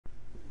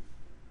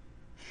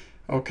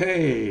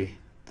Okay,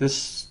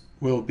 this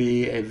will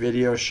be a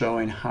video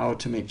showing how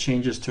to make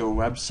changes to a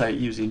website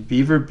using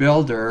Beaver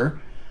Builder.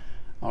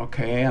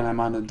 Okay, and I'm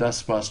on the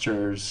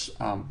Dustbusters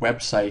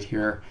website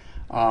here.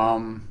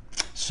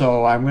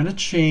 So I'm going to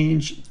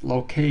change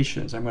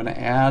locations. I'm going to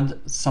add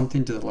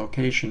something to the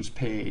locations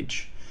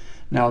page.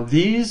 Now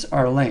these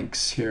are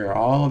links here,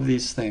 all of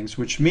these things,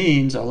 which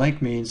means a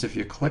link means if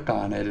you click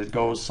on it, it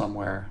goes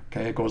somewhere.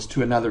 Okay, it goes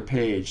to another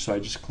page. So I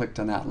just clicked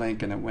on that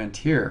link and it went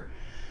here.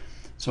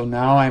 So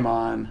now I'm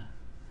on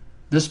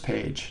this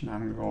page. Now I'm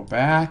going to go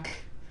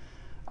back.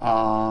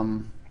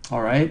 All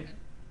right.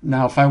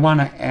 Now if I want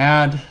to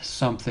add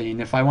something,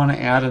 if I want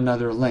to add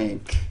another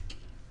link,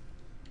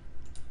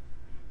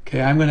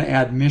 okay, I'm going to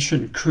add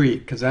Mission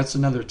Creek because that's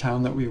another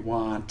town that we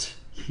want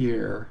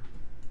here.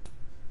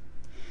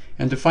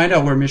 And to find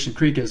out where Mission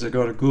Creek is, I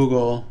go to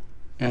Google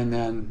and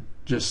then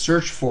just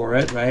search for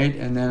it, right?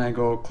 And then I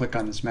go click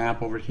on this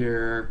map over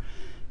here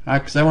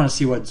because I want to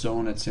see what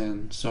zone it's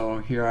in. So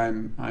here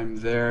I'm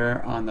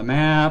there on the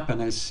map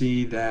and I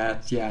see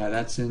that, yeah,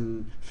 that's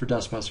in, for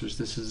Dustbusters,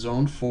 this is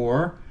zone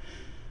 4.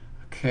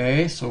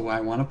 Okay, so I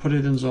want to put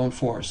it in zone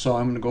 4. So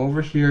I'm going to go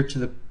over here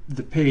to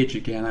the page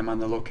again. I'm on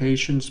the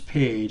locations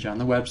page on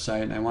the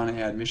website and I want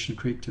to add Mission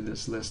Creek to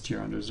this list here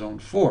under zone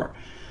 4.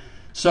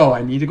 So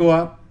I need to go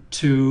up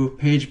to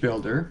Page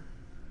Builder.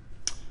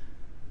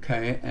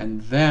 Okay,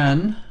 and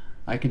then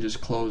I can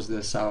just close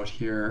this out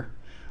here.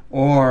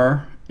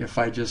 Or if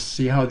I just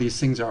see how these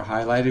things are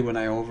highlighted when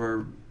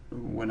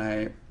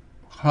I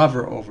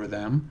hover over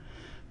them,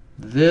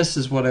 this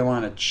is what I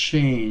want to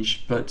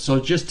change. But so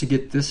just to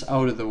get this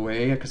out of the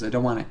way, because I do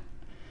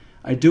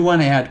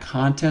want to add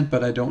content,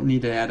 but I don't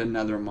need to add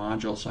another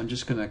module. So I'm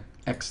just going to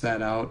X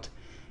that out.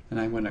 And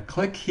I'm going to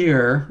click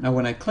here. Now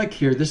when I click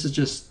here, this is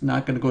just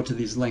not going to go to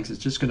these links. It's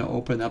just going to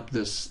open up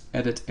this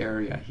edit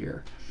area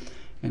here.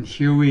 And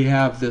here we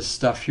have this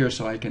stuff here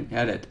so I can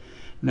edit.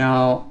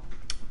 Now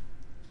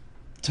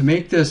to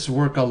make this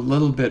work a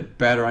little bit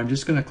better, I'm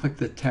just going to click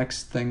the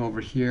text thing over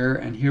here.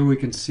 And here we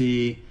can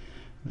see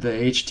the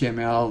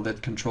HTML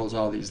that controls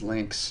all these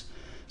links.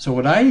 So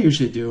what I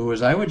usually do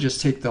is I would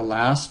just take the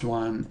last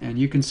one, and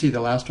you can see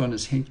the last one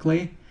is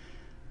Hinckley.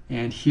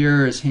 And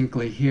here is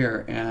Hinckley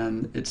here,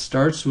 and it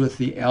starts with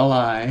the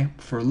LI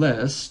for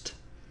list,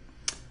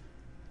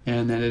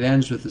 and then it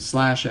ends with the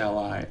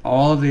 /li.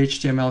 All of the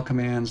HTML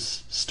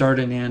commands start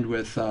and end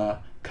with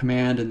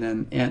command, and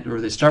then end,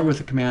 or they start with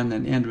a command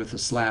and then end with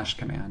a /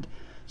 command.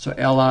 So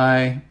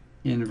LI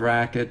in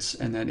brackets,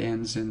 and that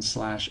ends in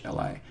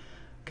 /li.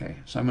 Okay,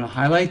 so I'm going to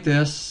highlight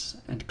this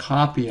and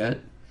copy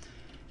it,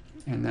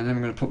 and then I'm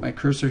going to put my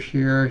cursor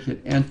here,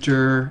 hit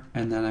enter,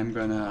 and then I'm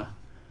going to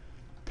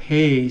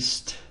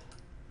paste.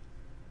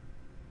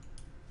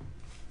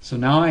 So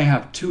now I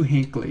have 2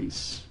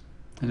 Hinkleys,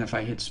 and if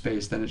I hit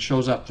space, then it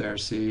shows up there,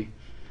 see?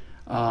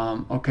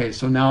 Okay,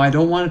 so now I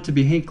don't want it to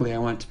be Hinckley, I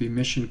want it to be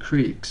Mission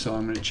Creek. So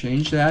I'm going to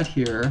change that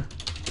here.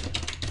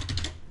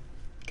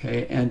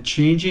 Okay, and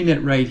changing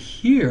it right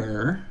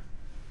here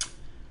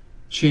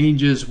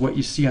changes what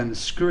you see on the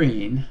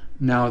screen.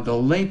 Now the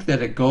link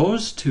that it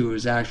goes to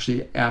is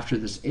actually after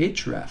this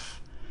href.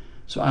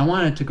 So I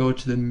want it to go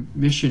to the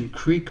Mission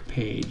Creek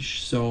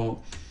page.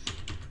 So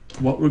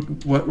what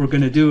we're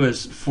going to do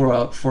is for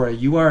a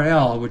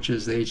URL, which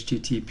is the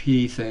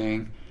HTTP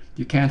thing,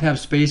 you can't have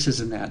spaces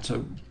in that.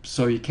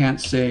 So you can't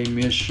say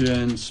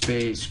Mission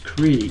space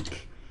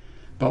Creek.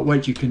 But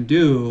what you can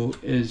do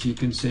is you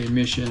can say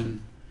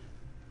Mission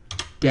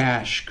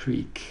dash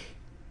Creek.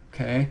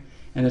 Okay,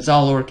 and it's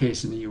all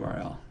lowercase in the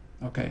URL.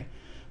 Okay,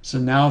 so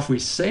now if we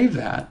save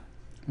that,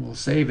 we'll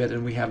save it,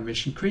 and we have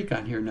Mission Creek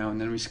on here now. And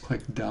then we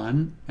click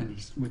Done,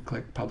 and we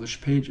click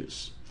Publish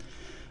Pages.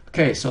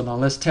 Okay, so now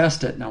let's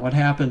test it. Now what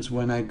happens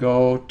when I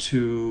go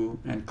to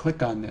and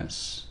click on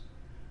this?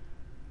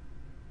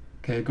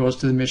 Okay, it goes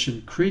to the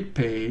Mission Creek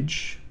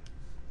page,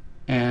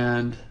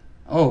 and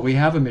oh, we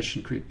have a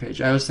Mission Creek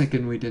page. I was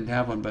thinking we didn't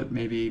have one, but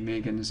maybe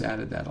Megan has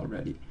added that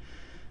already.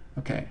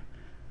 Okay,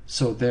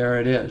 so there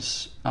it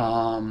is.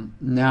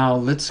 Now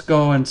let's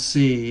go and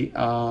see.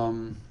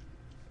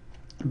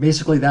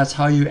 Basically, that's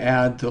how you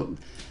add the.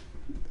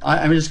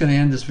 I'm just going to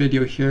end this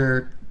video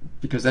here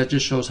because that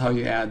just shows how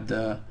you add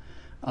the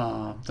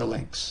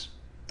links,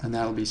 and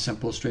that'll be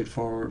simple,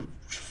 straightforward.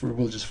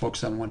 We'll just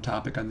focus on one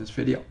topic on this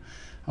video.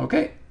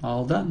 Okay,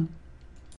 all done.